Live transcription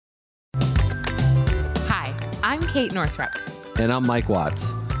I'm Kate Northrup. And I'm Mike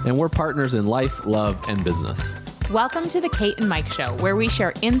Watts. And we're partners in life, love, and business. Welcome to the Kate and Mike Show, where we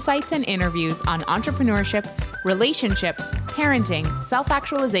share insights and interviews on entrepreneurship, relationships, parenting,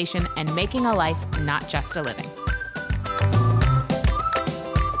 self-actualization, and making a life, not just a living.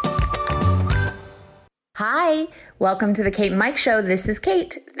 Hi, welcome to the Kate and Mike Show. This is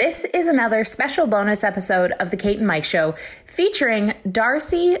Kate. This is another special bonus episode of the Kate and Mike Show featuring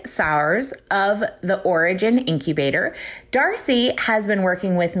Darcy Sauers of the Origin Incubator. Darcy has been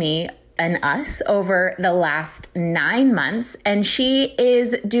working with me and us over the last 9 months, and she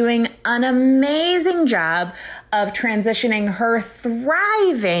is doing an amazing job of transitioning her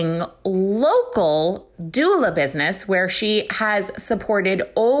thriving local doula business, where she has supported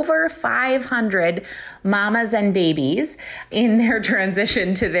over 500 mamas and babies in their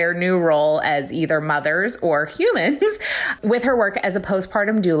transition to their new role as either mothers or humans. With her work as a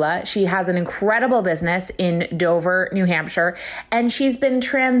postpartum doula, she has an incredible business in Dover, New Hampshire, and she's been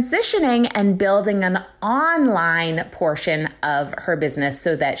transitioning and building an online portion of her business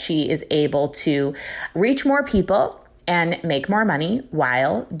so that she is able to reach more people and make more money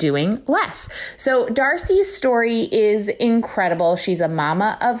while doing less. So Darcy's story is incredible. She's a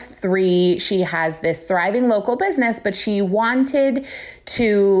mama of 3. She has this thriving local business, but she wanted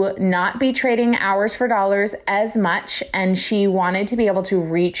to not be trading hours for dollars as much, and she wanted to be able to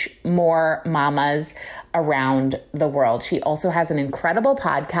reach more mamas around the world. She also has an incredible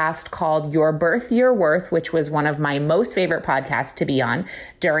podcast called Your Birth, Your Worth, which was one of my most favorite podcasts to be on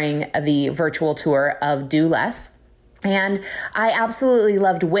during the virtual tour of Do Less. And I absolutely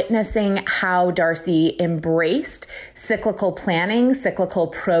loved witnessing how Darcy embraced cyclical planning, cyclical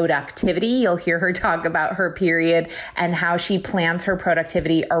productivity. You'll hear her talk about her period and how she plans her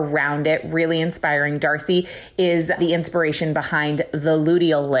productivity around it. Really inspiring. Darcy is the inspiration behind the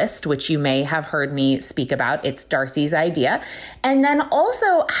luteal list, which you may have heard me speak about. It's Darcy's idea. And then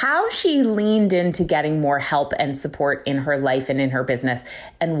also how she leaned into getting more help and support in her life and in her business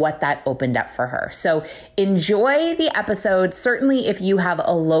and what that opened up for her. So enjoy the episode. Certainly, if you have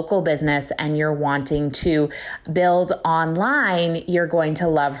a local business and you're wanting to build online, you're going to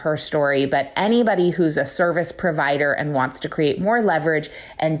love her story. But anybody who's a service provider and wants to create more leverage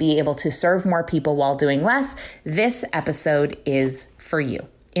and be able to serve more people while doing less, this episode is for you.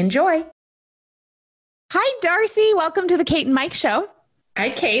 Enjoy. Hi, Darcy. Welcome to the Kate and Mike Show. Hi,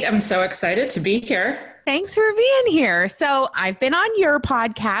 Kate. I'm so excited to be here. Thanks for being here. So I've been on your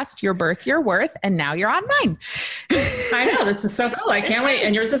podcast, Your Birth, Your Worth, and now you're on mine. I know. This is so cool. I can't wait.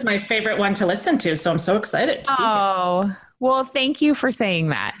 And yours is my favorite one to listen to. So I'm so excited to be here. Well, thank you for saying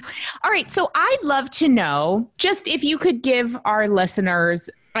that. All right. So I'd love to know, just if you could give our listeners,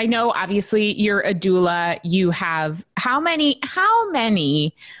 I know obviously you're a doula. You have how many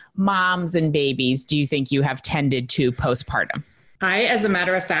moms and babies do you think you have tended to postpartum? I, as a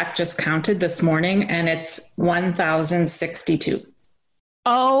matter of fact, just counted this morning and it's 1,062.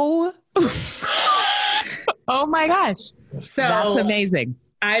 Oh, oh my gosh. So that's amazing.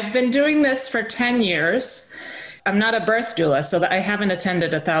 I've been doing this for 10 years. I'm not a birth doula, so that I haven't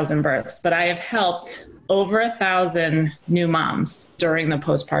attended 1,000 births, but I have helped over 1,000 new moms during the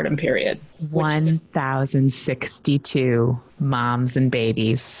postpartum period. 1,062 moms and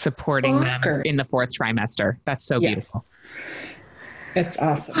babies, supporting them in the 4th trimester. That's so beautiful. It's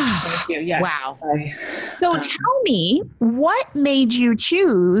awesome. Thank you. Yes. Wow. So tell me, what made you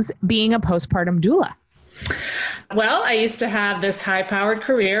choose being a postpartum doula? Well, I used to have this high-powered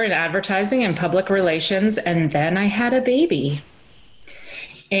career in advertising and public relations, and then I had a baby.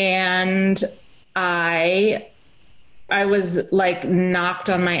 And I was like knocked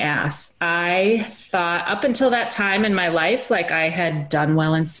on my ass. I thought up until that time in my life, like I had done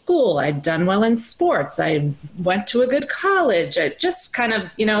well in school. I'd done well in sports. I went to a good college. I just kind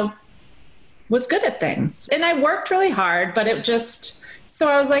of, was good at things. And I worked really hard, but so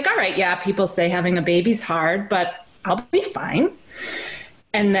I was like, all right, yeah, people say having a baby's hard, but I'll be fine.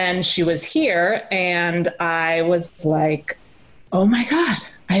 And then she was here and I was like, oh my God,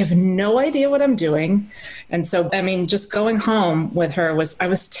 I have no idea what I'm doing. And so, just going home with her I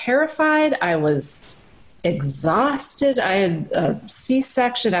was terrified. I was exhausted. I had a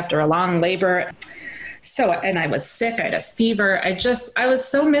C-section after a long labor. And I was sick. I had a fever. I was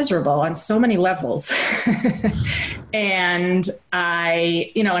so miserable on so many levels. And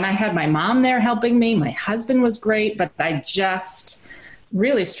I had my mom there helping me. My husband was great, but I just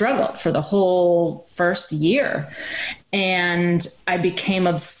really struggled for the whole first year. And I became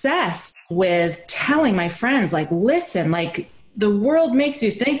obsessed with telling my friends, like, listen, like, the world makes you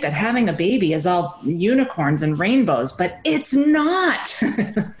think that having a baby is all unicorns and rainbows, but it's not.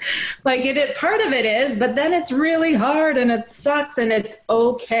 Like part of it is, but then it's really hard and it sucks, and it's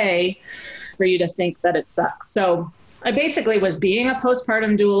okay for you to think that it sucks. So I basically was being a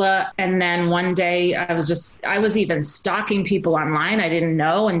postpartum doula. And then one day I was even stalking people online I didn't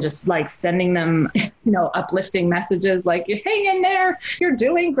know, and just like sending them, uplifting messages like, you hang in there, you're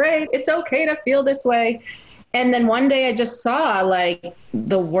doing great, it's okay to feel this way. And then one day I just saw like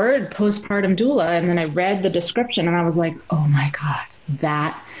the word postpartum doula, and then I read the description and I was like, oh my God,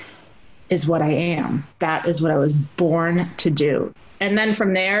 that is what I am. That is what I was born to do. And then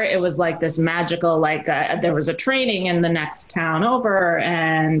from there, it was like this magical, there was a training in the next town over,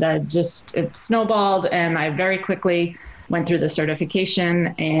 and it snowballed. And I very quickly went through the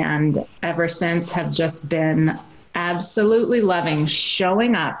certification, and ever since have just been absolutely loving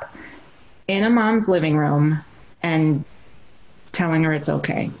showing up in a mom's living room and telling her it's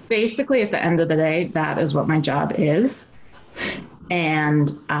okay. Basically, at the end of the day, that is what my job is.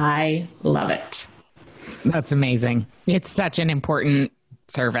 And I love it. That's amazing. It's such an important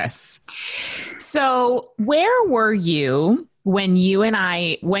service. So where were you when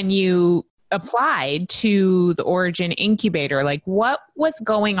you applied to the Origin Incubator? Like, what was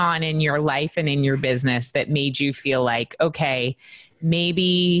going on in your life and in your business that made you feel like, okay,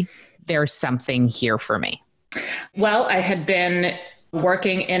 maybe there's something here for me? Well, I had been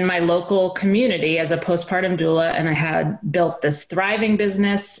working in my local community as a postpartum doula, and I had built this thriving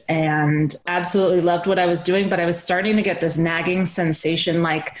business and absolutely loved what I was doing, but I was starting to get this nagging sensation,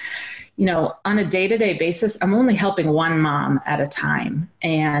 like, on a day-to-day basis, I'm only helping one mom at a time.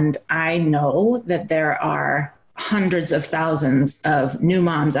 And I know that there are hundreds of thousands of new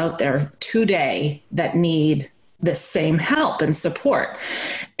moms out there today that need the same help and support.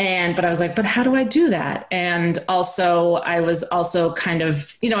 But I was like, but how do I do that? And also I was also kind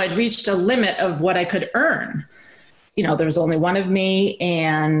of, I'd reached a limit of what I could earn. There was only one of me,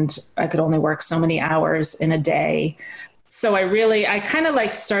 and I could only work so many hours in a day. So I kind of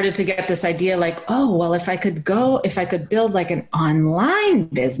like started to get this idea like, oh, well, if I could build like an online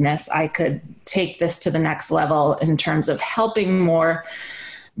business, I could take this to the next level in terms of helping more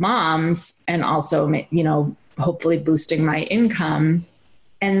moms, and also, hopefully boosting my income,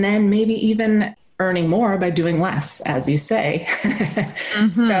 and then maybe even earning more by doing less, as you say.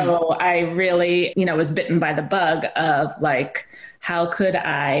 Mm-hmm. So I really, was bitten by the bug of like, how could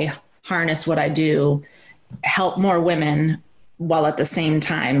I harness what I do, help more women, while at the same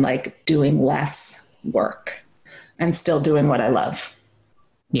time, like doing less work and still doing what I love.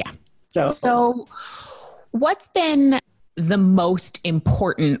 Yeah. So what's been the most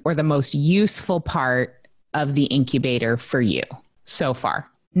important or the most useful part of the incubator for you so far,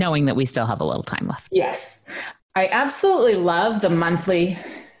 knowing that we still have a little time left? Yes. I absolutely love the monthly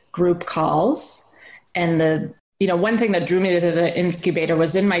group calls. And one thing that drew me to the incubator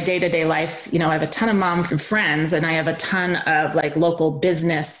was in my day-to-day life, I have a ton of mom friends, and I have a ton of like local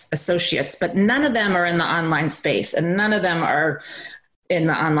business associates, but none of them are in the online space, and none of them are in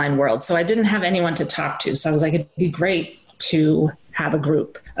the online world. So I didn't have anyone to talk to. So I was like, it'd be great to have a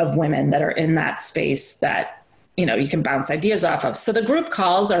group of women that are in that space that, you can bounce ideas off of. So the group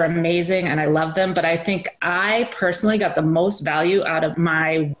calls are amazing and I love them, but I think I personally got the most value out of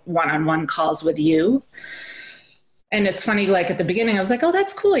my one-on-one calls with you. And it's funny, like at the beginning, I was like, oh,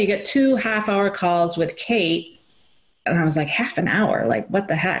 that's cool. You get 2 half-hour calls with Kate. And I was like, half an hour, like what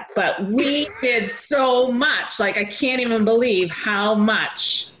the heck? But we did so much. Like, I can't even believe how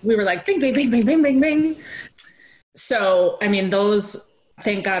much we were like, bing, bing, bing, bing, bing, bing, bing. So, those,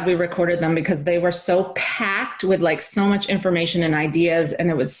 thank God we recorded them, because they were so packed with like so much information and ideas. And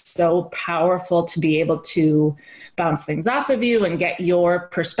it was so powerful to be able to bounce things off of you and get your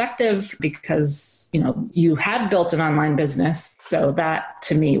perspective, because, you have built an online business. So that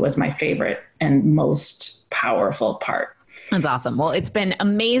to me was my favorite and most powerful part. That's awesome. Well, it's been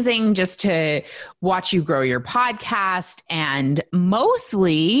amazing just to watch you grow your podcast, and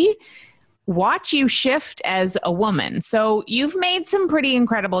mostly watch you shift as a woman. So you've made some pretty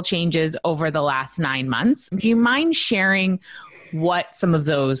incredible changes over the last 9 months. Do you mind sharing what some of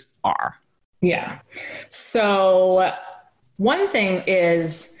those are? Yeah. So one thing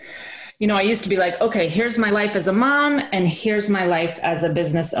is, I used to be like, okay, here's my life as a mom and here's my life as a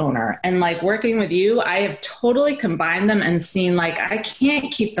business owner. And like working with you, I have totally combined them and seen like, I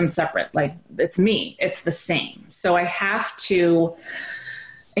can't keep them separate. Like it's me, it's the same. So I have to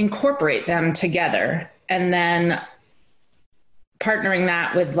incorporate them together, and then partnering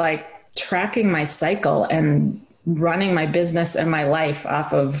that with like tracking my cycle and running my business and my life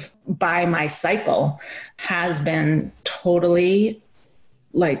off of by my cycle has been totally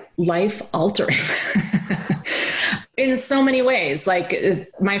like life altering in so many ways. Like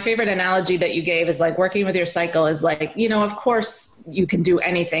my favorite analogy that you gave is like working with your cycle is like, you know, of course you can do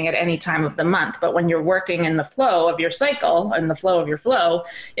anything at any time of the month, but when you're working in the flow of your cycle and the flow of your flow,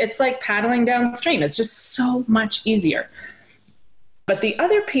 it's like paddling downstream. It's just so much easier. But the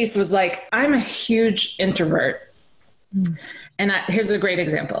other piece was like, I'm a huge introvert. And here's a great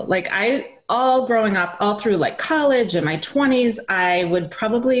example. Like all growing up, all through like college and my 20s, I would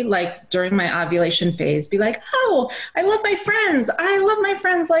probably like during my ovulation phase be like, oh, I love my friends. Like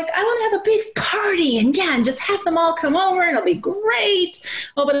I want to have a big party and just have them all come over and it'll be great.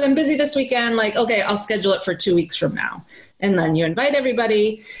 Oh, but I'm busy this weekend. Like, okay, I'll schedule it for 2 weeks from now. And then you invite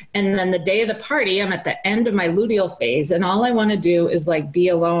everybody. And then the day of the party, I'm at the end of my luteal phase. And all I want to do is like be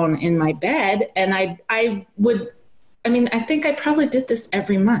alone in my bed. And I think I probably did this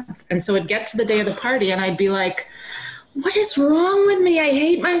every month. And so it'd get to the day of the party and I'd be like, what is wrong with me? I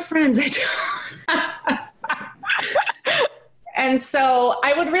hate my friends. And so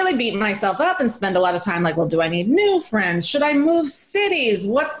I would really beat myself up and spend a lot of time like, well, do I need new friends? Should I move cities?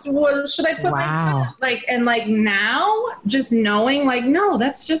 What should I put my like, and like now just knowing like, no,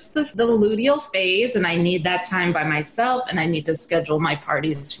 that's just the luteal phase. And I need that time by myself. And I need to schedule my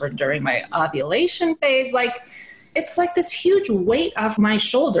parties for during my ovulation phase. Like, it's like this huge weight off my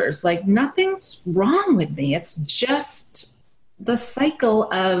shoulders. Like nothing's wrong with me. It's just the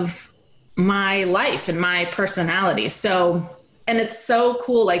cycle of my life and my personality. So, and it's so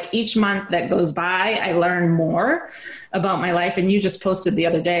cool. Like each month that goes by, I learn more about my life. And you just posted the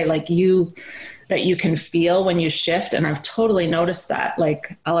other day, like that you can feel when you shift. And I've totally noticed that.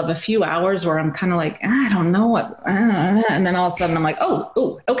 Like I'll have a few hours where I'm kind of like, I don't know what, and then all of a sudden I'm like,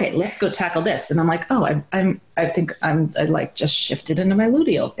 oh, okay, let's go tackle this. And I'm like, oh, I think I like just shifted into my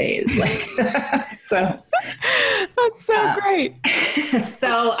luteal phase. Like, so that's so great.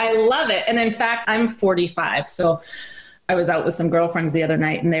 So I love it. And in fact, I'm 45. So I was out with some girlfriends the other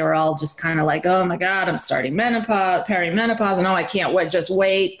night and they were all just kind of like, oh my God, I'm starting perimenopause. And I can't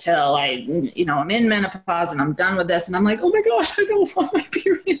wait till I'm in menopause and I'm done with this. And I'm like, oh my gosh, I don't want my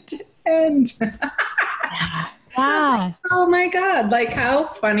period to end. Wow. Oh my God. Like how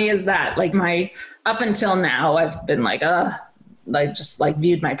funny is that? Like up until now, I've been like, I just like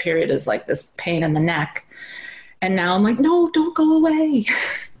viewed my period as like this pain in the neck. And now I'm like, no, don't go away.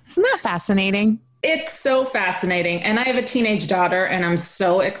 Isn't that fascinating? It's so fascinating. And I have a teenage daughter and I'm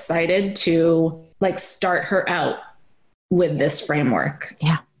so excited to like start her out with this framework.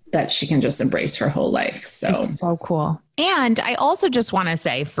 Yeah. That she can just embrace her whole life. So it's so cool. And I also just want to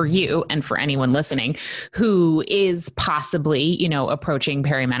say for you and for anyone listening who is possibly, approaching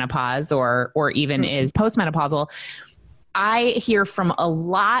perimenopause or even is postmenopausal, I hear from a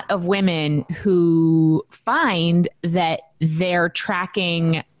lot of women who find that their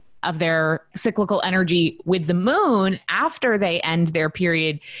tracking of their cyclical energy with the moon after they end their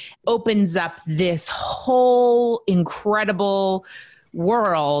period opens up this whole incredible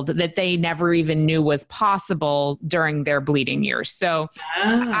world that they never even knew was possible during their bleeding years. So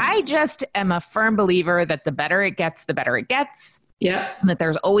I just am a firm believer that the better it gets, the better it gets. Yeah. That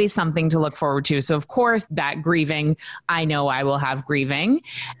there's always something to look forward to. So of course that grieving, I know I will have grieving.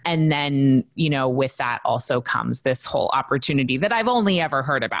 And then, with that also comes this whole opportunity that I've only ever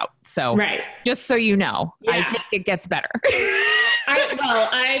heard about. So just so you know, I think it gets better.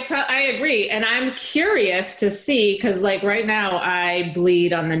 I agree. And I'm curious to see, because like right now I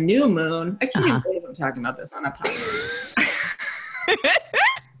bleed on the new moon. I can't even believe I'm talking about this on a podcast.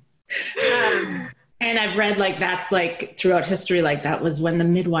 And I've read like that's like throughout history, like that was when the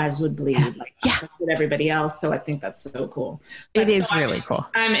midwives would bleed, with everybody else. So I think that's so cool. It is really cool.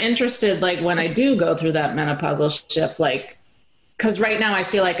 I'm interested, like when I do go through that menopausal shift, like, because right now I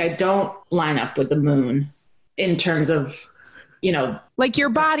feel like I don't line up with the moon in terms of, like your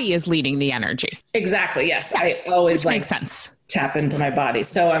body is leading the energy. Exactly. Yes. Yeah. I always makes sense. Tap into my body.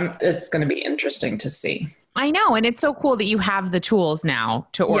 So it's going to be interesting to see. I know. And it's so cool that you have the tools now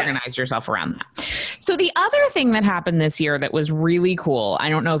to organize yourself around that. So the other thing that happened this year that was really cool, I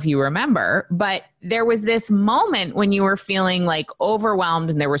don't know if you remember, but there was this moment when you were feeling like overwhelmed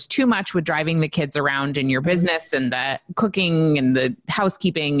and there was too much with driving the kids around in your business and the cooking and the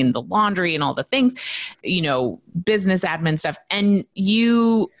housekeeping and the laundry and all the things, business admin stuff. And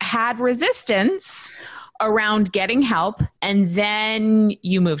you had resistance around getting help, and then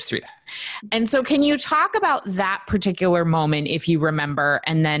you moved through that. And so can you talk about that particular moment, if you remember,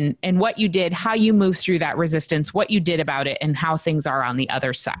 and what you did, how you moved through that resistance, what you did about it, and how things are on the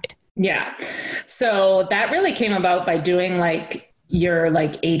other side? Yeah. So that really came about by doing like your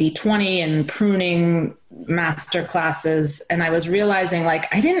like 80/20 and pruning master classes. And I was realizing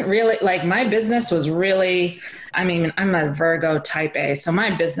like, I didn't really like my business was really, I mean, I'm a Virgo type A. So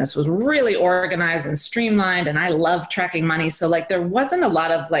my business was really organized and streamlined and I love tracking money. So like there wasn't a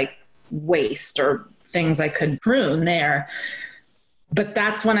lot of like waste or things I could prune there. But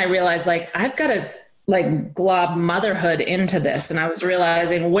that's when I realized like, I've got to like glob motherhood into this. And I was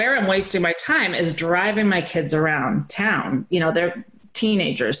realizing where I'm wasting my time is driving my kids around town. You know, they're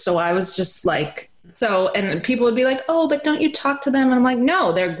teenagers. So I was just like, so, and people would be like, oh, but don't you talk to them? And I'm like,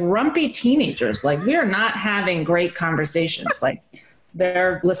 no, they're grumpy teenagers. Like we are not having great conversations. Like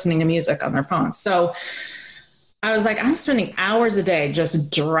they're listening to music on their phones. So I was like, I'm spending hours a day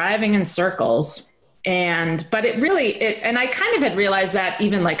just driving in circles. But it really, and I kind of had realized that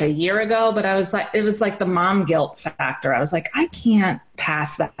even like a year ago, but I was like, it was like the mom guilt factor. I was like, I can't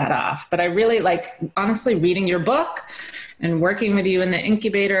pass that off. But I really like, honestly, reading your book and working with you in the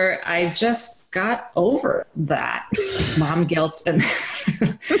incubator, I just got over that mom guilt. And,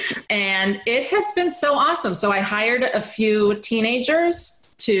 and it has been so awesome. So I hired a few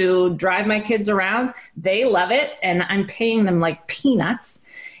teenagers to drive my kids around. They love it. And I'm paying them like peanuts.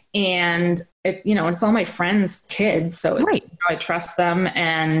 And it, you know, it's all my friends' kids. So it's, Right. I trust them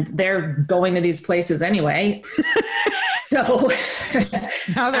and they're going to these places anyway. So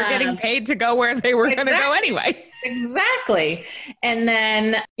Now they're getting paid to go where they were going to go anyway. Exactly. And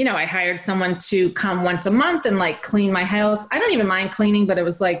then, you know, I hired someone to come once a month and like clean my house. I don't even mind cleaning, but it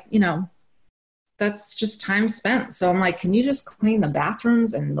was like, you know, that's just time spent. So I'm like, can you just clean the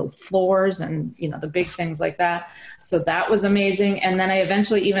bathrooms and the floors and, you know, the big things like that. So that was amazing. And then I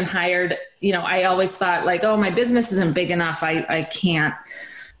eventually even hired, you know, I always thought like, oh, my business isn't big enough. I can't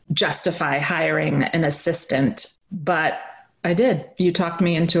justify hiring an assistant, but I did. You talked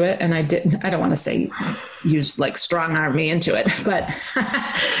me into it and I didn't, I don't want to say use like strong arm me into it, but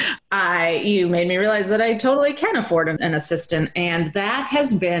you made me realize that I totally can afford an assistant. And that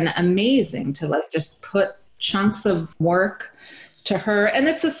has been amazing to like just put chunks of work to her. And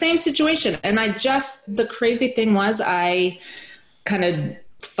it's the same situation. And the crazy thing was I kind of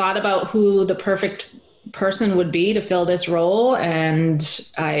thought about who the perfect person would be to fill this role. And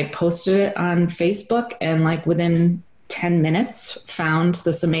I posted it on Facebook and like within 10 minutes found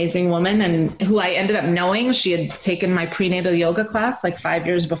this amazing woman and who I ended up knowing. She had taken my prenatal yoga class like 5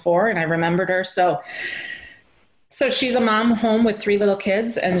 years before and I remembered her. So she's a mom home with 3 little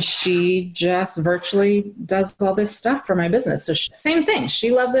kids and she just virtually does all this stuff for my business. So same thing.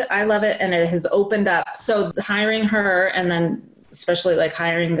 She loves it. I love it. And it has opened up. So hiring her and then especially like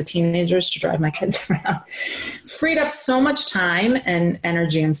hiring the teenagers to drive my kids around, freed up so much time and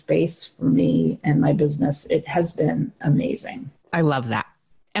energy and space for me and my business. It has been amazing. I love that.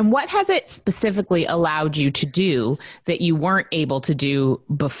 And what has it specifically allowed you to do that you weren't able to do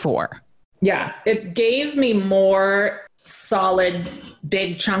before? Yeah, it gave me more solid,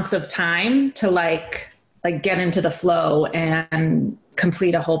 big chunks of time to like get into the flow and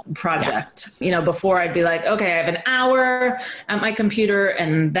complete a whole project. Yes. You know, before I'd be like, okay, I have an hour at my computer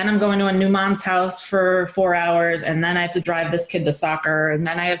and then I'm going to a new mom's house for 4 hours. And then I have to drive this kid to soccer. And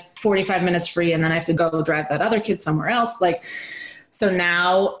then I have 45 minutes free. And then I have to go drive that other kid somewhere else. Like, so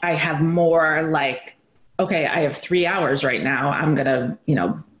now I have more like, okay, I have 3 hours right now. I'm going to, you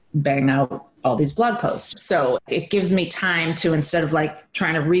know, bang out all these blog posts. So it gives me time to, instead of like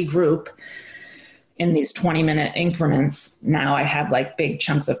trying to regroup in these 20-minute increments, now I have like big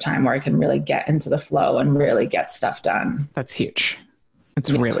chunks of time where I can really get into the flow and really get stuff done. That's huge. It's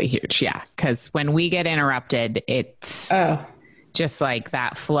really huge. Yeah. Because when we get interrupted, it's just like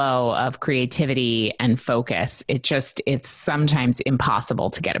that flow of creativity and focus. It's sometimes impossible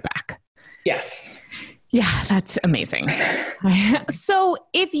to get it back. Yes. Yeah, that's amazing. So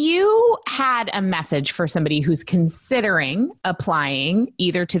if you had a message for somebody who's considering applying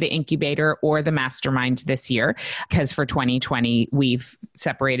either to the incubator or the mastermind this year, because for 2020, we've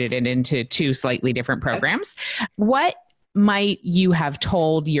separated it into 2 slightly different programs, what might you have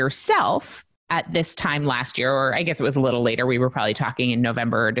told yourself at this time last year? Or I guess it was a little later. We were probably talking in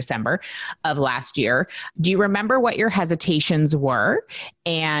November or December of last year. Do you remember what your hesitations were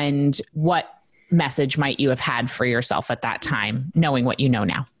and what message might you have had for yourself at that time, knowing what you know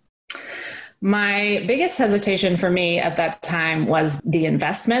now? My biggest hesitation for me at that time was the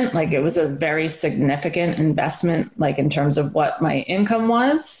investment. Like it was a very significant investment, like in terms of what my income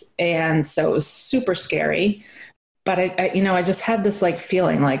was. And so it was super scary. But I just had this like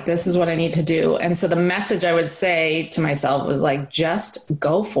feeling like this is what I need to do. And so the message I would say to myself was like, just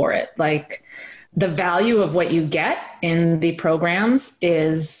go for it. Like the value of what you get in the programs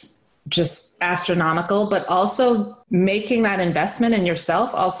is just astronomical, but also making that investment in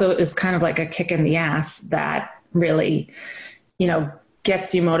yourself also is kind of like a kick in the ass that really,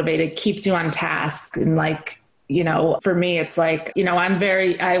 gets you motivated, keeps you on task. And like, for me, it's like,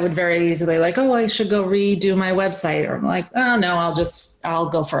 I would very easily like, oh, I should go redo my website. Or I'm like, oh no, I'll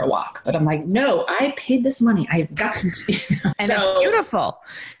go for a walk. But I'm like, no, I paid this money. I've got to do. And it's beautiful.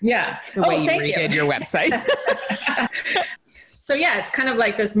 Yeah. The way you redid your website. So yeah, it's kind of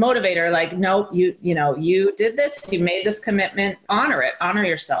like this motivator, like, nope, you did this, you made this commitment, honor it, honor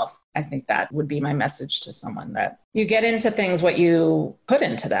yourselves. I think that would be my message to someone, that you get into things what you put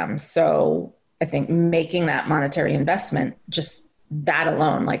into them. So I think making that monetary investment, just that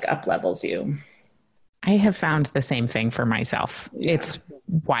alone, like up levels you. I have found the same thing for myself. Yeah. It's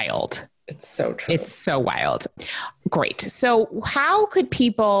wild. It's so true. It's so wild. Great. So how could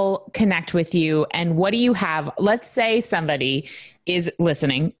people connect with you, and what do you have? Let's say somebody is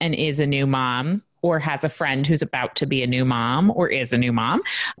listening and is a new mom, or has a friend who's about to be a new mom or is a new mom.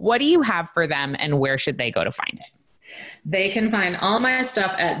 What do you have for them, and where should they go to find it? They can find all my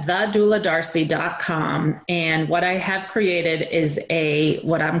stuff at thedoulardarcy.com. And what I have created is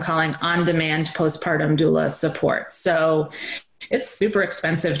what I'm calling on-demand postpartum doula support. So it's super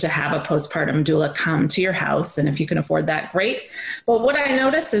expensive to have a postpartum doula come to your house. And if you can afford that, great. But what I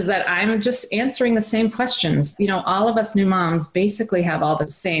notice is that I'm just answering the same questions. All of us new moms basically have all the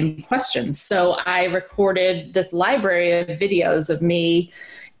same questions. So I recorded this library of videos of me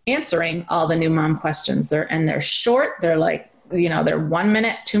answering all the new mom questions. They're short. They're like, they're 1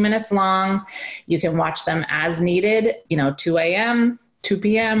 minute, 2 minutes long. You can watch them as needed, 2 a.m., 2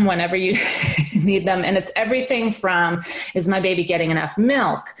 p.m., whenever you need them. And it's everything from, is my baby getting enough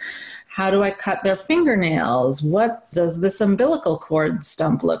milk? How do I cut their fingernails? What does this umbilical cord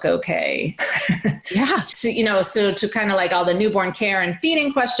stump look okay? Yeah. So to kind of like all the newborn care and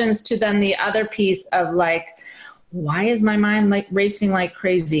feeding questions, to then the other piece of like, why is my mind like racing like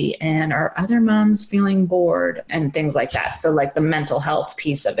crazy? And are other moms feeling bored? And things like that. So like the mental health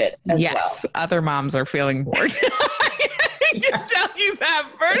piece of it as well. Yes, other moms are feeling bored. I can tell you that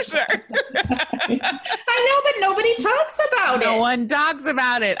for sure. I know, but nobody talks about it. No one talks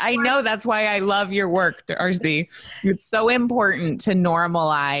about it. I know. That's why I love your work, Darcy. It's so important to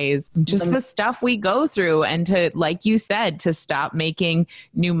normalize just the stuff we go through, and to, like you said, to stop making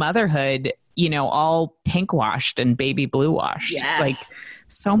new motherhood, all pink washed and baby blue washed. Yes. It's like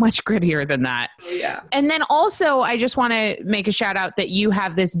so much grittier than that. Yeah. And then also, I just want to make a shout out that you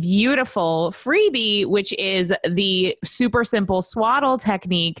have this beautiful freebie, which is the super simple swaddle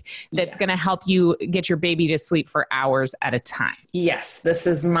technique that's going to help you get your baby to sleep for hours at a time. Yes, this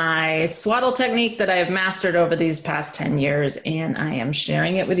is my swaddle technique that I have mastered over these past 10 years, and I am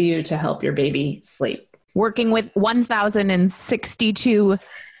sharing it with you to help your baby sleep. Working with 1,062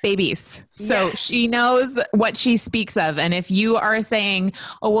 babies. So yes. She knows what she speaks of. And if you are saying,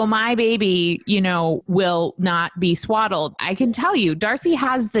 oh, well, my baby, will not be swaddled, I can tell you, Darcy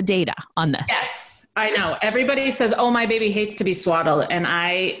has the data on this. Yes, I know. Everybody says, oh, my baby hates to be swaddled. And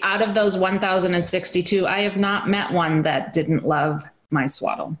out of those 1,062, I have not met one that didn't love my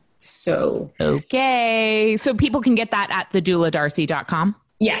swaddle. So. Okay. So people can get that at thedoulardarcy.com.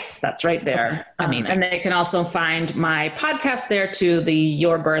 Yes, that's right there. Amazing. And they can also find my podcast there too, the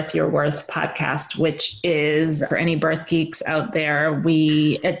Your Birth, Your Worth podcast, which is for any birth geeks out there.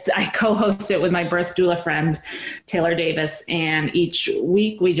 I co-host it with my birth doula friend, Taylor Davis. And each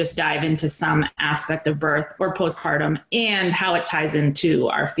week we just dive into some aspect of birth or postpartum and how it ties into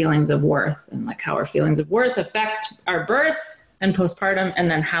our feelings of worth, and like how our feelings of worth affect our birth and postpartum, and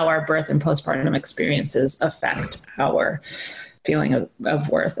then how our birth and postpartum experiences affect our feeling of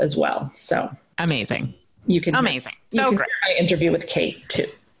worth as well. So amazing. You can great. Hear my interview with Kate too.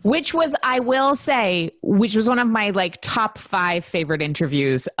 Which was, I will say, one of my like top 5 favorite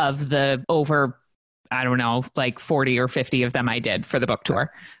interviews of the over, I don't know, like 40 or 50 of them I did for the book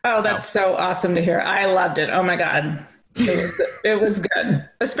tour. Oh, that's so awesome to hear. I loved it. Oh my God. It was good.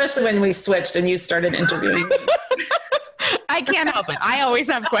 Especially when we switched and you started interviewing me. I can't help it. I always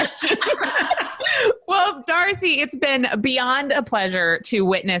have questions. Well, Darcy, it's been beyond a pleasure to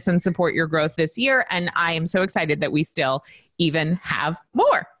witness and support your growth this year. And I am so excited that we still even have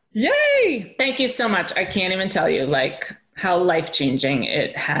more. Yay. Thank you so much. I can't even tell you like how life-changing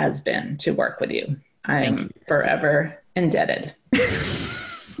it has been to work with you. I'm forever indebted.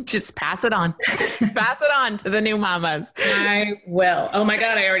 Just pass it on. Pass it on to the new mamas. I will. Oh my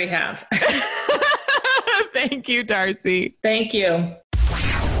God, I already have. Thank you, Darcy. Thank you.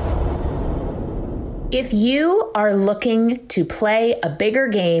 If you are looking to play a bigger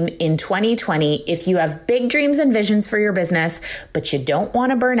game in 2020, if you have big dreams and visions for your business, but you don't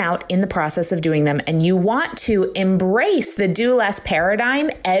want to burn out in the process of doing them, and you want to embrace the do less paradigm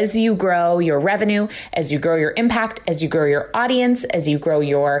as you grow your revenue, as you grow your impact, as you grow your audience, as you grow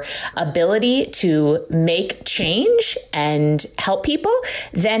your ability to make change and help people,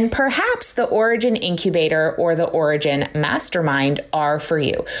 then perhaps the Origin Incubator or the Origin Mastermind are for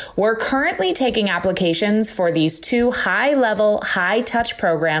you. We're currently taking applications for these 2 high-level, high-touch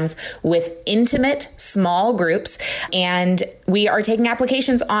programs with intimate small groups, and we are taking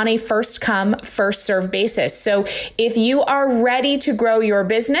applications on a first-come, first-served basis. So if you are ready to grow your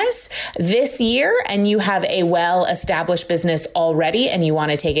business this year and you have a well-established business already and you want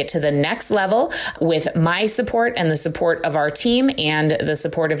to take it to the next level with my support and the support of our team and the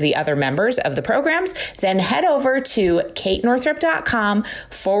support of the other members of the programs, then head over to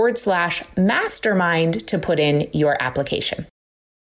katenorthrup.com/mastermind to put in your application.